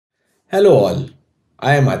Hello, all.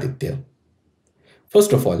 I am Aditya.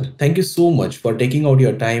 First of all, thank you so much for taking out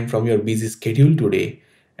your time from your busy schedule today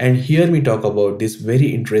and hear me talk about this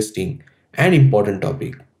very interesting and important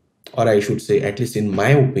topic. Or I should say, at least in my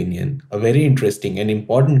opinion, a very interesting and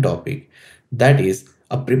important topic that is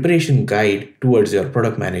a preparation guide towards your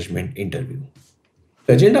product management interview.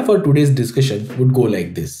 The agenda for today's discussion would go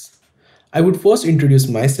like this. I would first introduce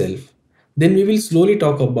myself, then we will slowly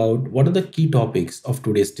talk about what are the key topics of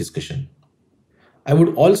today's discussion. I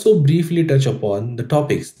would also briefly touch upon the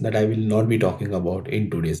topics that I will not be talking about in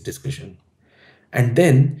today's discussion. And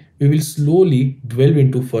then we will slowly delve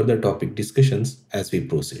into further topic discussions as we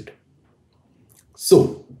proceed.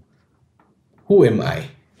 So, who am I?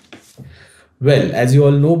 Well, as you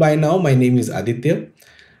all know by now, my name is Aditya.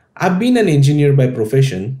 I've been an engineer by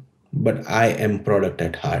profession, but I am product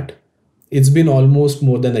at heart. It's been almost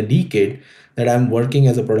more than a decade that I'm working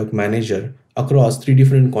as a product manager across three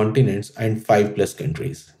different continents and five plus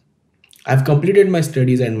countries. I've completed my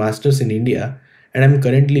studies and masters in India and I'm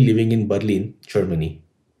currently living in Berlin, Germany.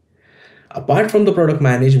 Apart from the product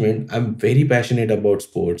management, I'm very passionate about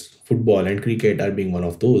sports. Football and cricket are being one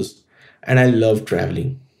of those, and I love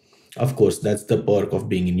traveling. Of course, that's the perk of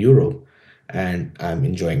being in Europe, and I'm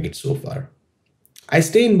enjoying it so far. I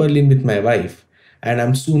stay in Berlin with my wife, and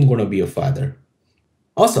I'm soon gonna be a father.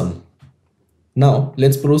 Awesome! Now,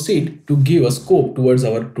 let's proceed to give a scope towards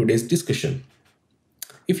our today's discussion.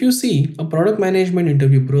 If you see, a product management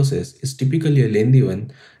interview process is typically a lengthy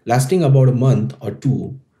one, lasting about a month or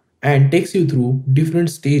two, and takes you through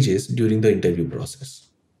different stages during the interview process.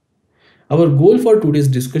 Our goal for today's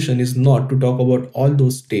discussion is not to talk about all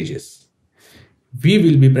those stages. We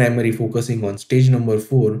will be primarily focusing on stage number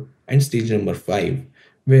 4 and stage number 5,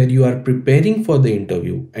 where you are preparing for the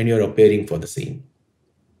interview and you are appearing for the same.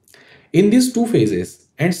 In these two phases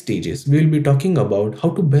and stages, we will be talking about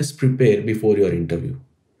how to best prepare before your interview.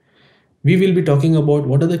 We will be talking about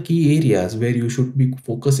what are the key areas where you should be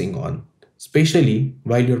focusing on, especially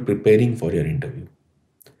while you're preparing for your interview.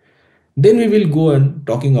 Then we will go on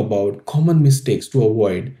talking about common mistakes to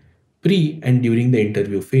avoid pre and during the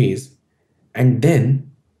interview phase, and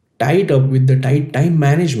then tie it up with the tight time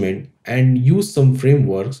management and use some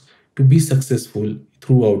frameworks to be successful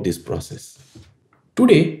throughout this process.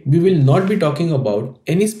 Today, we will not be talking about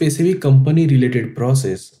any specific company related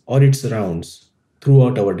process or its rounds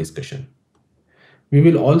throughout our discussion. We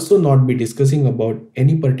will also not be discussing about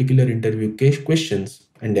any particular interview questions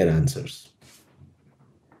and their answers.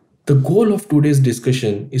 The goal of today's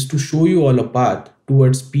discussion is to show you all a path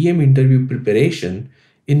towards PM interview preparation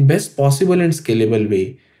in best possible and scalable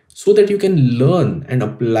way so that you can learn and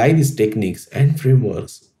apply these techniques and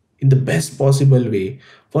frameworks in the best possible way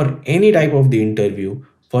for any type of the interview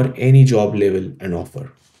for any job level and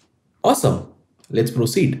offer. Awesome. Let's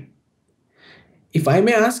proceed. If I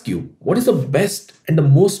may ask you, what is the best and the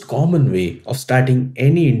most common way of starting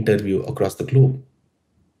any interview across the globe?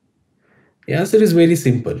 The answer is very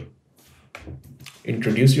simple.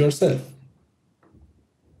 Introduce yourself.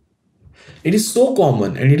 It is so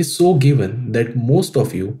common and it is so given that most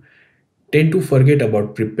of you tend to forget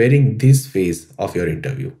about preparing this phase of your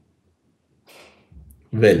interview.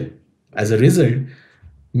 Well, as a result,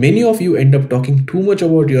 many of you end up talking too much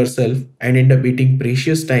about yourself and end up eating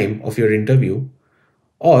precious time of your interview,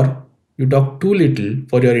 or you talk too little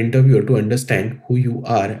for your interviewer to understand who you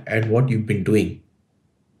are and what you've been doing.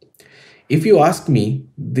 If you ask me,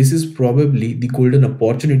 this is probably the golden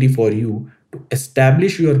opportunity for you to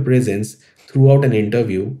establish your presence throughout an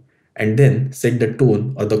interview and then set the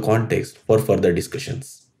tone or the context for further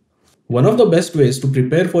discussions. One of the best ways to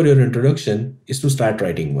prepare for your introduction is to start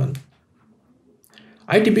writing one.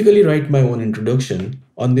 I typically write my own introduction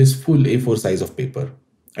on this full A4 size of paper,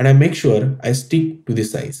 and I make sure I stick to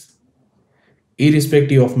this size,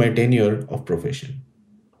 irrespective of my tenure of profession.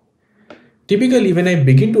 Typically, when I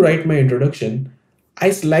begin to write my introduction, I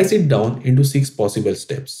slice it down into 6 possible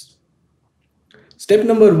steps. Step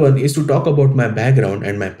number 1 is to talk about my background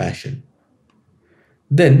and my passion.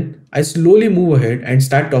 Then I slowly move ahead and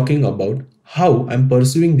start talking about how I'm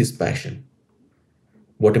pursuing this passion.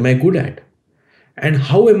 What am I good at? And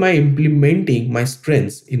how am I implementing my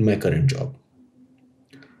strengths in my current job?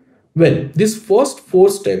 Well, these first 4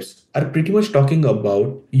 steps are pretty much talking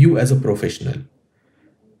about you as a professional.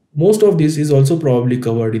 Most of this is also probably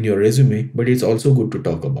covered in your resume, but it's also good to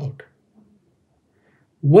talk about.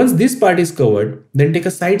 Once this part is covered, then take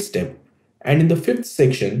a side step, and in the 5th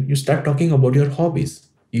section, you start talking about your hobbies.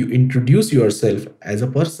 You introduce yourself as a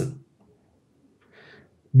person.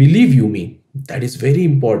 Believe you me, that is very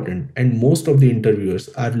important, and most of the interviewers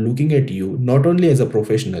are looking at you not only as a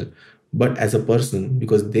professional, but as a person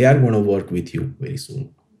because they are going to work with you very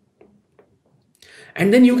soon.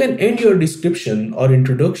 And then you can end your description or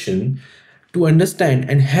introduction to understand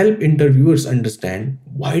and help interviewers understand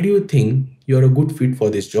why do you think you're a good fit for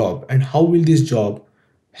this job and how will this job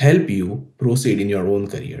help you proceed in your own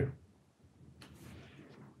career.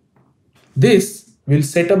 This will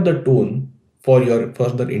set up the tone for your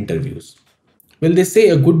further interviews. Well, they say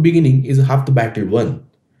a good beginning is half the battle won.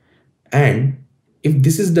 And if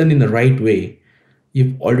this is done in the right way,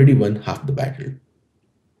 you've already won half the battle.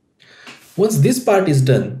 Once this part is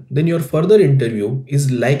done, then your further interview is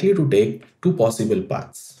likely to take two possible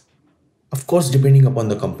paths. Of course, depending upon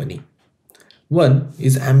the company. One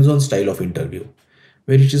is Amazon style of interview,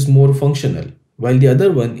 where it is more functional, while the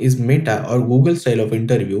other one is Meta or Google style of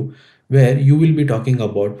interview, where you will be talking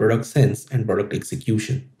about product sense and product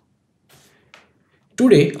execution.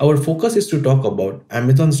 Today, our focus is to talk about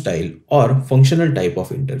Amazon style or functional type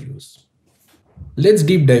of interviews. Let's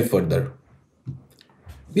deep dive further.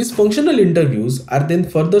 These functional interviews are then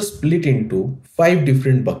further split into 5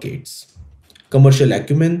 different buckets: commercial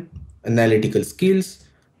acumen, analytical skills,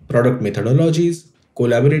 product methodologies,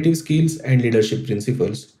 collaborative skills, and leadership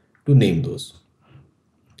principles, to name those.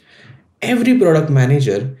 Every product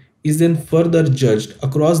manager is then further judged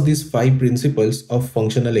across these 5 principles of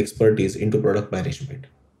functional expertise into product management.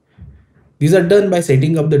 These are done by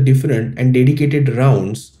setting up the different and dedicated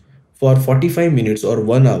rounds for 45 minutes or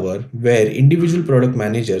 1 hour where individual product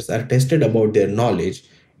managers are tested about their knowledge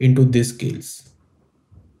into these skills.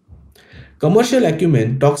 Commercial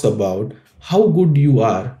acumen talks about how good you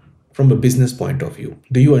are from a business point of view.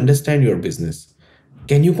 Do you understand your business?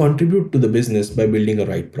 Can you contribute to the business by building a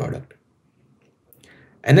right product?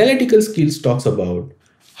 Analytical skills talks about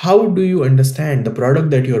how do you understand the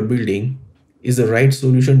product that you are building is the right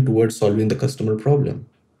solution towards solving the customer problem?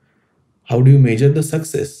 How do you measure the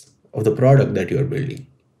success of the product that you are building?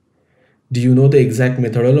 Do you know the exact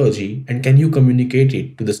methodology and can you communicate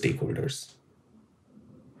it to the stakeholders?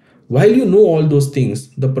 While you know all those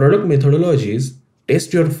things, the product methodologies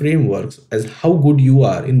test your frameworks as how good you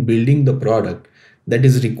are in building the product that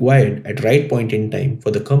is required at right point in time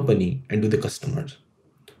for the company and to the customers.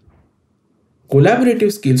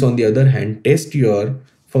 Collaborative skills, on the other hand, test your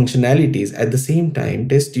functionalities at the same time,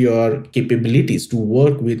 test your capabilities to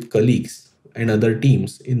work with colleagues and other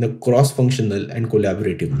teams in a cross-functional and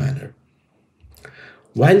collaborative manner.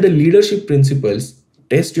 While the leadership principles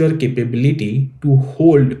test your capability to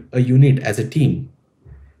hold a unit as a team,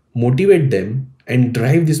 motivate them, and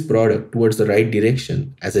drive this product towards the right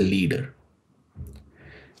direction as a leader.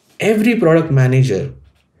 Every product manager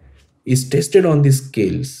is tested on these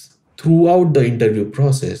skills throughout the interview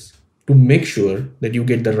process to make sure that you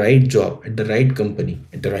get the right job at the right company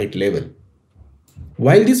at the right level.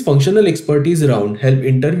 While this functional expertise round help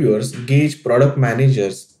interviewers gauge product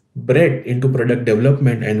managers' breadth into product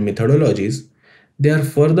development and methodologies, they are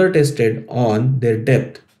further tested on their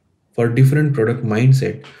depth for different product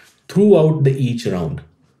mindset throughout the each round.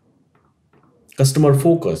 Customer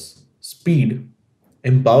focus, speed,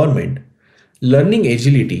 empowerment, learning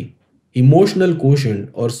agility, emotional quotient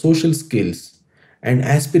or social skills, and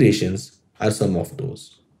aspirations are some of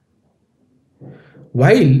those.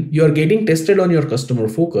 While you are getting tested on your customer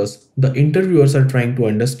focus, the interviewers are trying to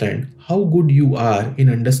understand how good you are in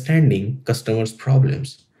understanding customers'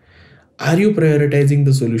 problems. Are you prioritizing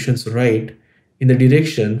the solutions right in the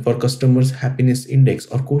direction for customers' happiness index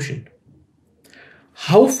or quotient?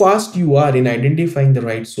 How fast you are in identifying the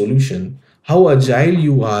right solution, how agile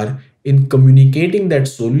you are in communicating that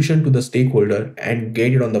solution to the stakeholder and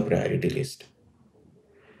get it on the priority list.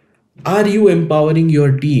 Are you empowering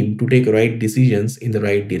your team to take right decisions in the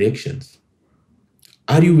right directions?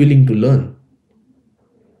 Are you willing to learn?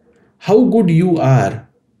 How good you are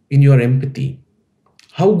in your empathy?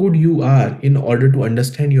 How good you are in order to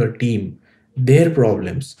understand your team, their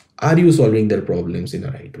problems? Are you solving their problems in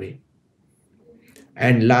the right way?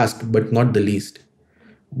 And last but not the least,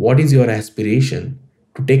 what is your aspiration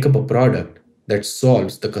to take up a product that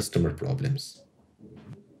solves the customer problems?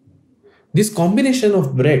 This combination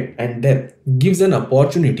of breadth and depth gives an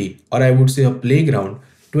opportunity, or I would say a playground,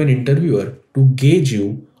 to an interviewer to gauge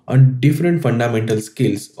you on different fundamental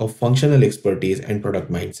skills of functional expertise and product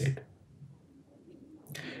mindset.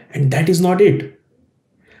 And that is not it.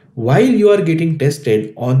 While you are getting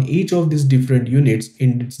tested on each of these different units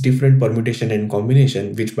in its different permutation and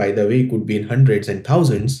combination, which by the way could be in hundreds and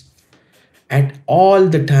thousands, at all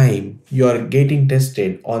the time you are getting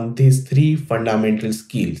tested on these 3 fundamental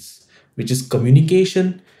skills, which is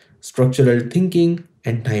communication, structural thinking,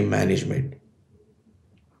 and time management.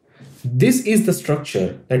 This is the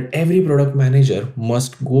structure that every product manager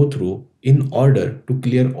must go through in order to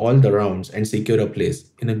clear all the rounds and secure a place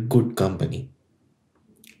in a good company.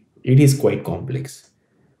 It is quite complex,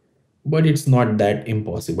 but it's not that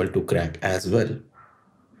impossible to crack as well.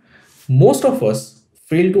 Most of us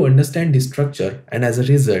fail to understand this structure and as a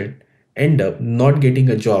result end up not getting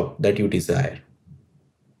a job that you desire.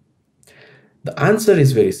 The answer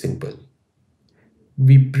is very simple.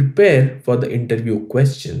 We prepare for the interview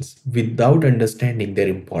questions without understanding their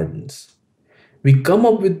importance. We come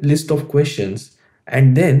up with list of questions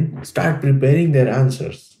and then start preparing their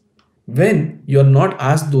answers. When you're not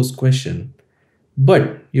asked those questions,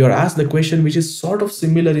 but you're asked the question which is sort of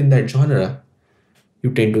similar in that genre,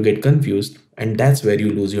 you tend to get confused and that's where you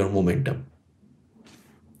lose your momentum.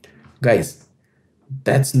 Guys,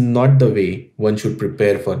 that's not the way one should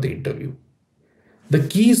prepare for the interview. The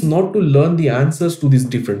key is not to learn the answers to these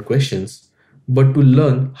different questions, but to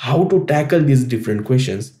learn how to tackle these different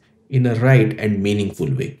questions in a right and meaningful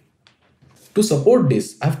way. To support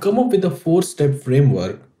this, I've come up with a 4-step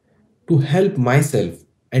framework to help myself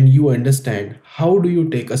and you understand how do you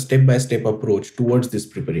take a step-by-step approach towards this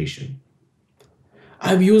preparation.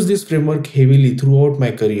 I've used this framework heavily throughout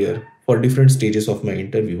my career for different stages of my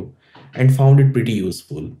interview and found it pretty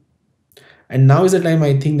useful. And now is the time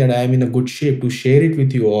I think that I am in a good shape to share it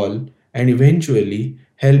with you all and eventually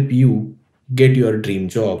help you get your dream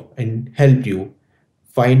job and help you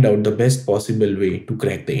find out the best possible way to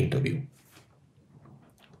crack the interview.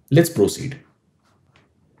 Let's proceed.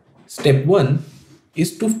 Step 1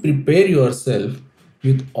 is to prepare yourself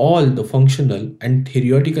with all the functional and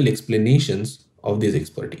theoretical explanations of this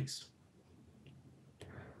expertise.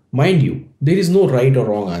 Mind you, there is no right or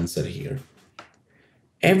wrong answer here.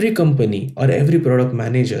 Every company or every product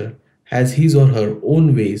manager has his or her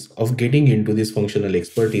own ways of getting into this functional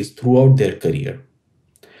expertise throughout their career.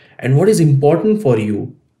 And what is important for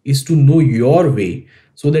you is to know your way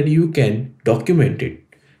so that you can document it.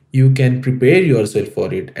 You can prepare yourself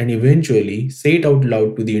for it and eventually say it out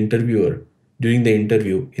loud to the interviewer during the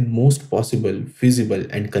interview in most possible, feasible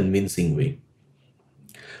and convincing way.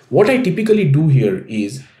 What I typically do here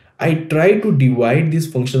is I try to divide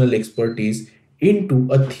this functional expertise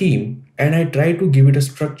into a theme and I try to give it a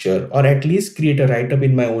structure or at least create a write-up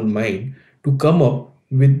in my own mind to come up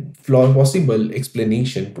with possible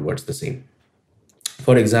explanation towards the same.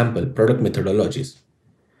 For example, product methodologies.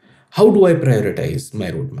 How do I prioritize my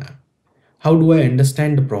roadmap? How do I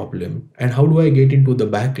understand the problem and how do I get into the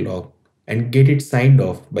backlog and get it signed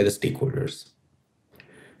off by the stakeholders?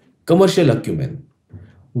 Commercial acumen.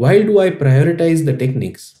 While do I prioritize the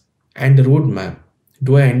techniques and the roadmap,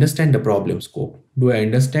 do I understand the problem scope? Do I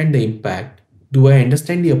understand the impact? Do I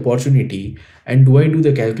understand the opportunity? And do I do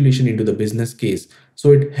the calculation into the business case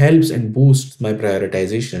so it helps and boosts my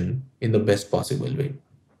prioritization in the best possible way?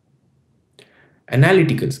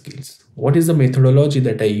 Analytical skills. What is the methodology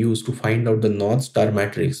that I use to find out the North Star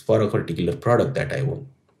matrix for a particular product that I own?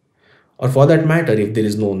 Or for that matter, if there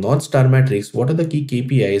is no North Star matrix, what are the key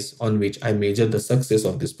KPIs on which I measure the success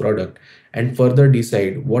of this product and further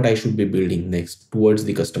decide what I should be building next towards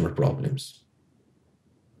the customer problems?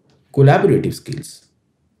 Collaborative skills.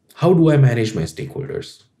 How do I manage my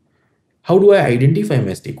stakeholders? How do I identify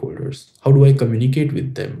my stakeholders? How do I communicate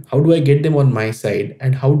with them? How do I get them on my side?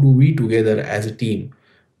 And how do we together as a team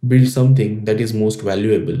build something that is most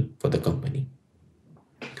valuable for the company?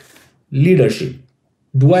 Leadership.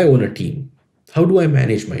 Do I own a team? How do I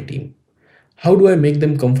manage my team? How do I make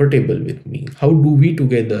them comfortable with me? How do we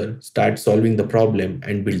together start solving the problem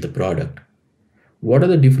and build the product? What are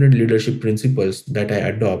the different leadership principles that I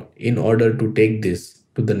adopt in order to take this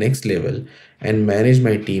to the next level and manage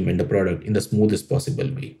my team and the product in the smoothest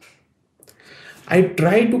possible way? I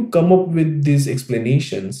try to come up with these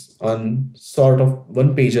explanations on sort of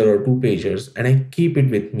one pager or two pagers and I keep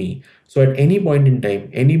it with me. So at any point in time,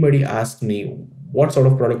 anybody asks me what sort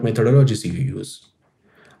of product methodologies you use,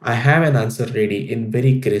 I have an answer ready in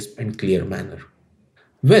very crisp and clear manner.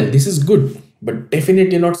 Well, this is good, but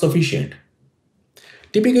definitely not sufficient.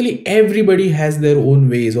 Typically, everybody has their own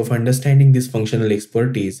ways of understanding this functional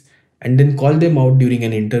expertise and then call them out during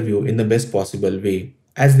an interview in the best possible way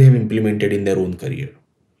as they have implemented in their own career.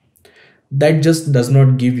 That just does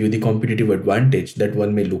not give you the competitive advantage that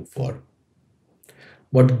one may look for.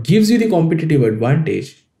 What gives you the competitive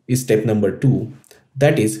advantage is step number 2,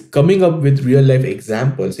 that is coming up with real life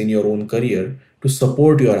examples in your own career to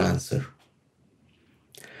support your answer.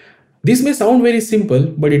 This may sound very simple,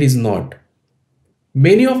 but it is not.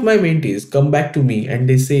 Many of my mentees come back to me and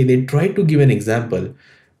they say they tried to give an example,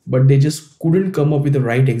 but they just couldn't come up with the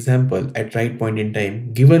right example at right point in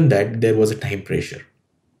time, given that there was a time pressure.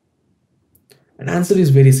 And answer is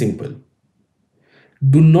very simple.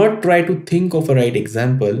 Do not try to think of a right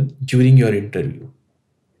example during your interview.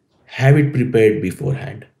 Have it prepared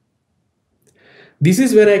beforehand. This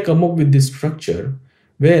is where I come up with this structure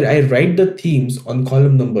where I write the themes on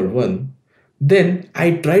column number 1. Then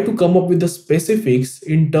I try to come up with the specifics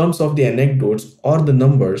in terms of the anecdotes or the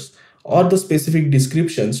numbers or the specific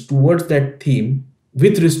descriptions towards that theme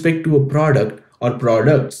with respect to a product or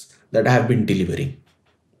products that I have been delivering.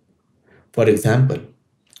 For example,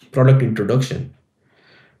 product introduction.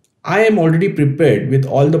 I am already prepared with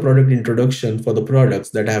all the product introduction for the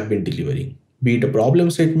products that I have been delivering. Be it a problem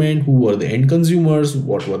statement, who were the end consumers,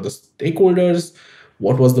 what were the stakeholders,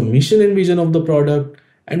 what was the mission and vision of the product,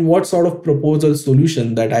 and what sort of proposal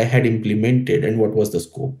solution that I had implemented and what was the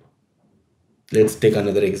scope. Let's take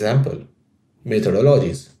another example.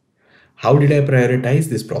 Methodologies. How did I prioritize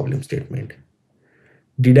this problem statement?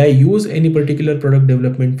 Did I use any particular product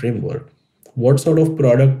development framework? What sort of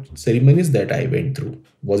product ceremonies that I went through?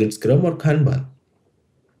 Was it Scrum or Kanban?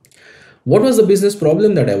 What was the business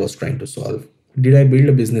problem that I was trying to solve? Did I build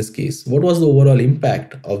a business case? What was the overall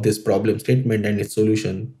impact of this problem statement and its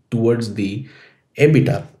solution towards the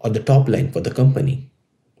EBITDA or the top line for the company?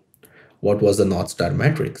 What was the North Star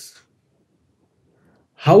matrix?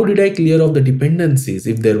 How did I clear off the dependencies,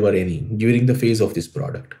 if there were any, during the phase of this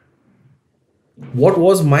product? What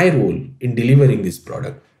was my role in delivering this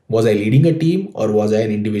product? Was I leading a team or was I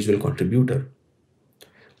an individual contributor?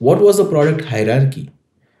 What was the product hierarchy?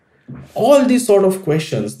 All these sort of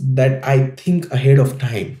questions that I think ahead of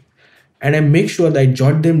time and I make sure that I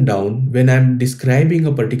jot them down when I'm describing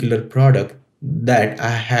a particular product that I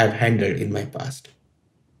have handled in my past.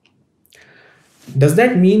 Does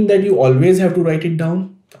that mean that you always have to write it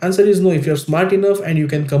down? Answer is no. If you're smart enough and you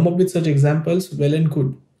can come up with such examples, well and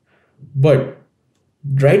good. But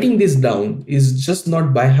writing this down is just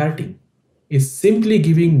not by hearting. It's simply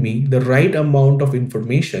giving me the right amount of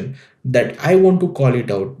information that I want to call it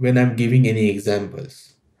out when I'm giving any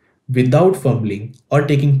examples without fumbling or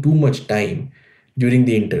taking too much time during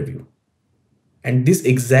the interview. And this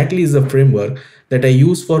exactly is the framework that I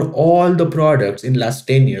use for all the products in last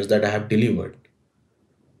 10 years that I have delivered,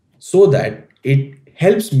 so that it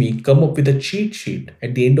helps me come up with a cheat sheet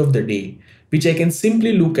at the end of the day, which I can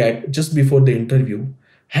simply look at just before the interview,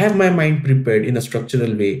 have my mind prepared in a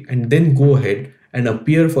structural way, and then go ahead and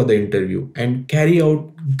appear for the interview and carry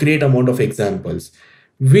out great amount of examples,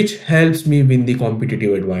 which helps me win the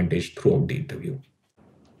competitive advantage throughout the interview.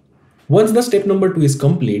 Once the step number 2 is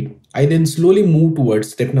complete, I then slowly move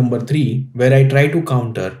towards step number 3, where I try to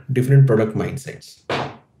counter different product mindsets.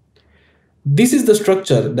 This is the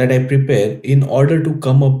structure that I prepare in order to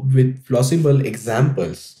come up with plausible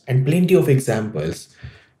examples and plenty of examples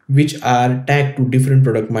which are tagged to different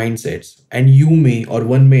product mindsets and you may or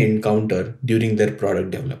one may encounter during their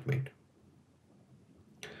product development.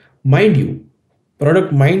 Mind you,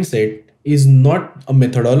 product mindset is not a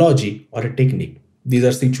methodology or a technique. These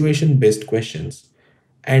are situation-based questions.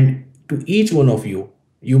 And to each one of you,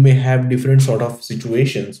 you may have different sort of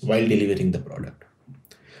situations while delivering the product.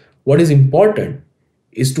 What is important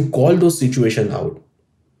is to call those situations out,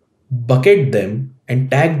 bucket them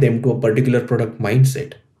and tag them to a particular product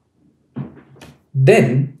mindset.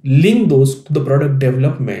 Then link those to the product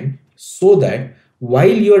development so that while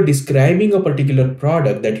you are describing a particular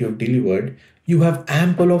product that you have delivered, you have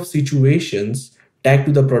ample of situations tagged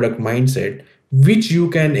to the product mindset, which you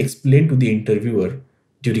can explain to the interviewer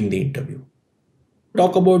during the interview.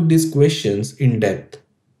 Talk about these questions in depth,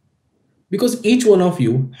 because each one of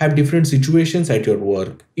you have different situations at your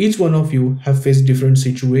work. Each one of you have faced different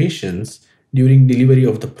situations during delivery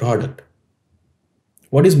of the product.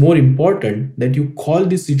 What is more important that you call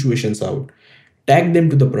these situations out, tag them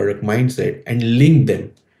to the product mindset and link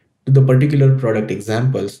them to the particular product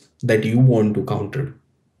examples that you want to counter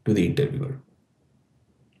to the interviewer.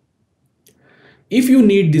 If you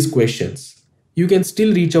need these questions, you can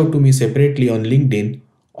still reach out to me separately on LinkedIn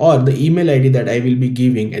or the email ID that I will be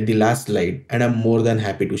giving at the last slide, and I'm more than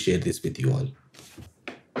happy to share this with you all.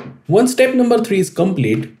 Once step number 3 is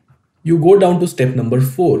complete, you go down to step number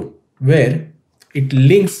 4, where it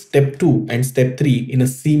links step 2 and step 3 in a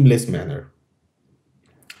seamless manner.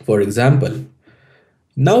 For example,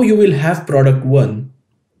 now you will have product 1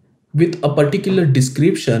 with a particular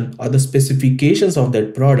description or the specifications of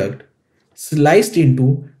that product sliced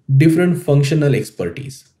into different functional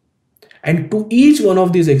expertise. And to each one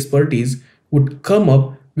of these expertise would come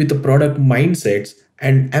up with the product mindsets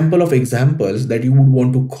and ample of examples that you would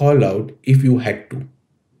want to call out if you had to.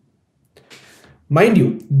 Mind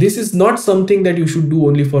you, this is not something that you should do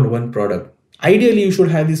only for one product. Ideally, you should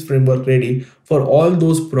have this framework ready for all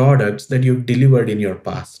those products that you've delivered in your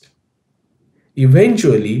past.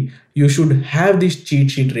 Eventually, you should have this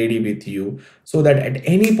cheat sheet ready with you so that at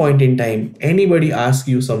any point in time, anybody asks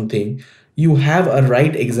you something, you have a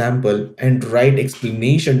right example and right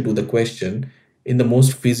explanation to the question in the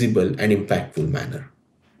most feasible and impactful manner.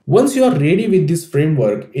 Once you are ready with this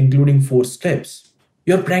framework, including 4 steps,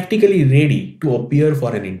 you are practically ready to appear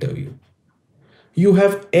for an interview. You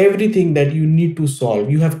have everything that you need to solve,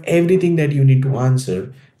 you have everything that you need to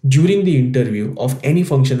answer during the interview of any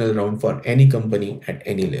functional round for any company at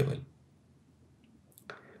any level.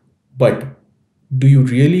 But do you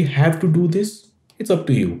really have to do this? It's up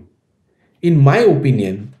to you. In my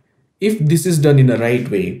opinion, if this is done in a right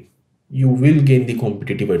way, you will gain the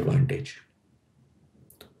competitive advantage.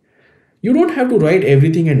 You don't have to write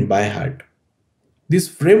everything and by heart. This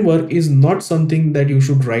framework is not something that you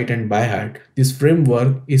should write and by heart. This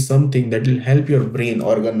framework is something that will help your brain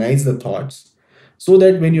organize the thoughts so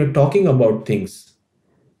that when you're talking about things,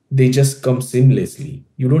 they just come seamlessly.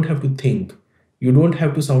 You don't have to think. You don't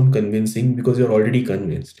have to sound convincing because you're already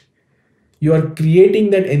convinced. You are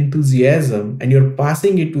creating that enthusiasm and you're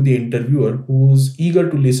passing it to the interviewer who's eager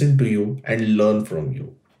to listen to you and learn from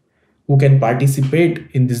you, who can participate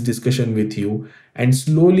in this discussion with you and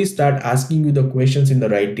slowly start asking you the questions in the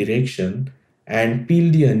right direction and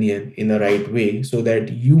peel the onion in the right way so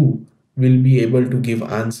that you will be able to give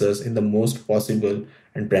answers in the most possible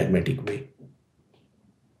and pragmatic way.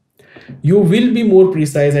 You will be more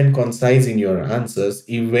precise and concise in your answers.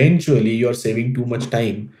 Eventually, you're saving too much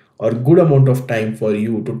time or good amount of time for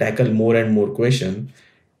you to tackle more and more questions.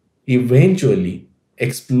 Eventually,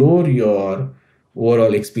 explore your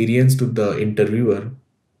overall experience to the interviewer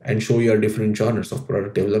and show your different genres of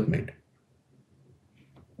product development.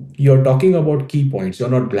 You're talking about key points, you're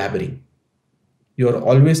not blabbering. You're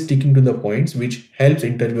always sticking to the points, which helps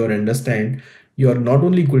interviewer understand you're not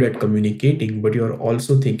only good at communicating, but you're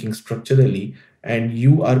also thinking structurally and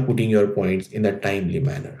you are putting your points in a timely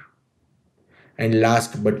manner. And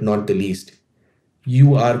last but not the least,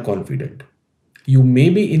 you are confident. You may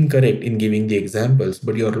be incorrect in giving the examples,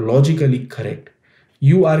 but you're logically correct.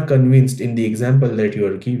 You are convinced in the example that you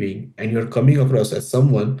are giving, and you're coming across as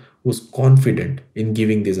someone who's confident in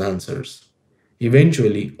giving these answers.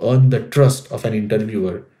 Eventually, earn the trust of an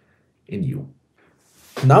interviewer in you.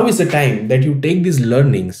 Now is the time that you take these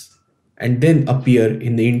learnings and then appear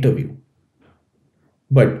in the interview.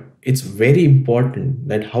 But it's very important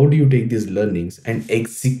that how do you take these learnings and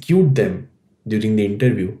execute them during the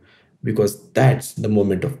interview, because that's the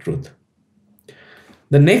moment of truth.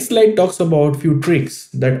 The next slide talks about few tricks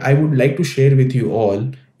that I would like to share with you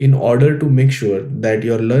all in order to make sure that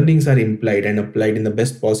your learnings are implied and applied in the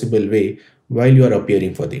best possible way while you are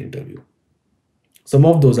appearing for the interview. Some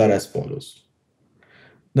of those are as follows.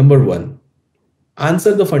 Number 1,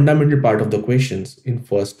 answer the fundamental part of the questions in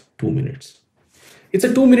first 2 minutes. It's a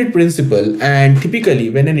 2-minute principle, and typically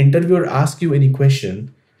when an interviewer asks you any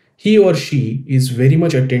question, he or she is very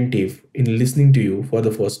much attentive in listening to you for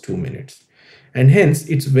the first 2 minutes. And hence,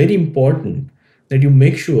 it's very important that you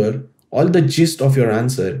make sure all the gist of your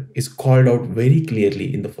answer is called out very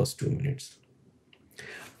clearly in the first 2 minutes.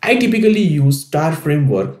 I typically use STAR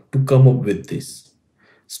framework to come up with this.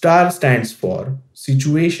 STAR stands for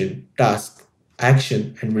situation, task,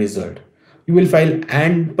 action, and result. You will find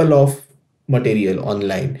ample of material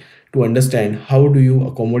online to understand how do you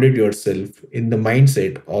accommodate yourself in the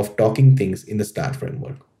mindset of talking things in the STAR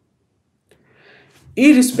framework.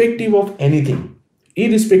 Irrespective of anything,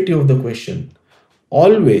 irrespective of the question,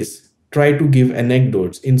 always try to give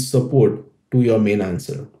anecdotes in support to your main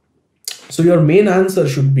answer. So your main answer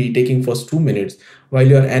should be taking first 2 minutes, while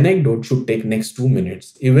your anecdote should take next 2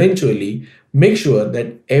 minutes. Eventually, make sure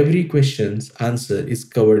that every question's answer is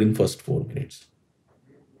covered in first 4 minutes.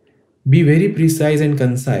 Be very precise and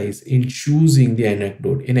concise in choosing the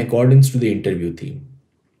anecdote in accordance to the interview theme.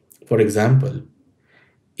 For example,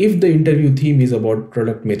 if the interview theme is about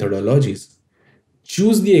product methodologies,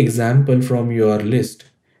 choose the example from your list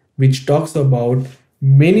which talks about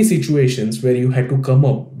many situations where you had to come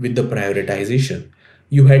up with the prioritization.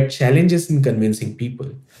 You had challenges in convincing people.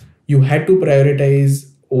 You had to prioritize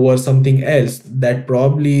over something else that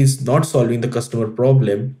probably is not solving the customer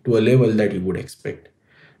problem to a level that you would expect.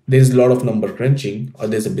 There's a lot of number crunching or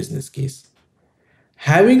there's a business case.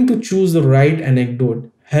 Having to choose the right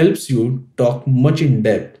anecdote helps you talk much in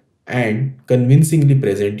depth and convincingly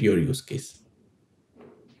present your use case.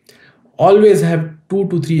 Always have 2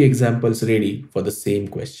 to 3 examples ready for the same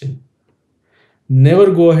question.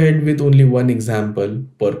 Never go ahead with only one example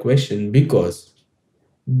per question, because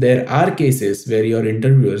There are cases where your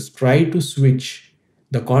interviewers try to switch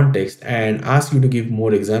the context and ask you to give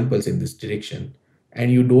more examples in this direction,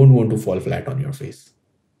 and you don't want to fall flat on your face.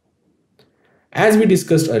 As we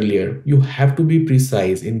discussed earlier, you have to be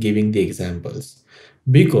precise in giving the examples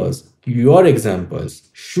because your examples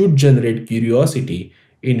should generate curiosity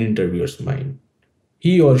in interviewer's mind.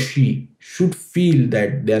 He or she should feel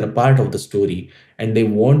that they are a part of the story and they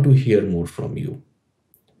want to hear more from you.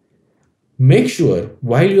 Make sure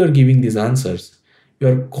while you are giving these answers, you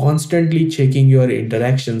are constantly checking your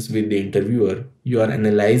interactions with the interviewer, you are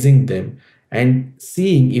analyzing them and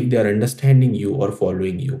seeing if they are understanding you or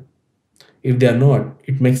following you. If they are not,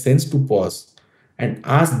 it makes sense to pause and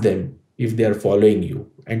ask them if they are following you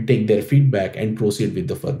and take their feedback and proceed with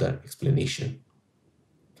the further explanation.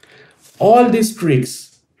 All these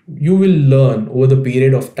tricks you will learn over the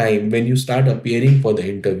period of time when you start appearing for the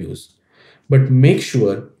interviews. But make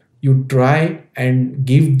sure you try and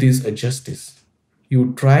give this a justice.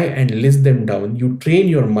 You try and list them down. You train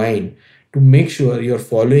your mind to make sure you're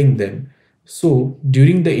following them. So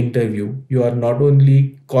during the interview, you are not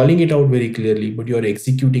only calling it out very clearly, but you are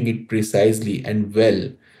executing it precisely and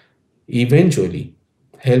well, eventually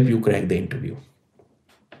help you crack the interview.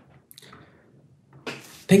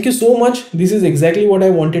 Thank you so much. This is exactly what I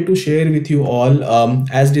wanted to share with you all.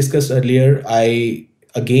 As discussed earlier, I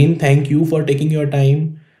again thank you for taking your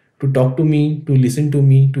time to talk to me, to listen to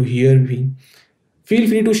me, to hear me. Feel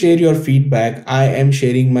free to share your feedback. I am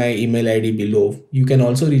sharing my email ID below. You can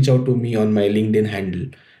also reach out to me on my LinkedIn handle,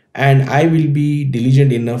 and I will be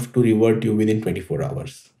diligent enough to revert you within 24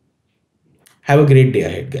 hours. Have a great day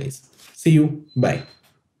ahead, guys. See you. Bye.